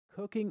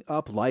Cooking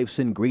Up Life's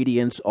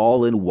Ingredients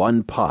All in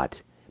One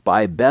Pot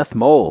by Beth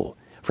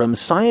from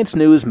Science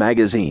News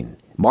Magazine,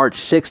 March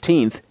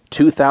 16,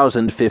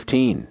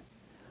 2015.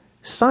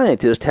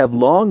 Scientists have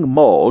long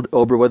mulled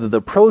over whether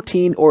the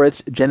protein or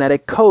its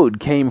genetic code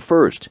came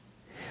first,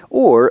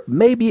 or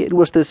maybe it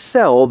was the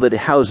cell that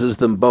houses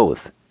them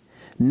both.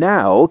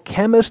 Now,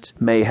 chemists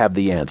may have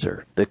the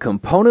answer. The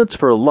components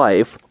for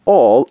life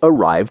all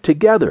arrive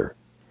together.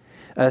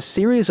 A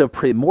series of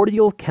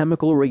primordial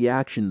chemical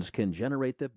reactions can generate the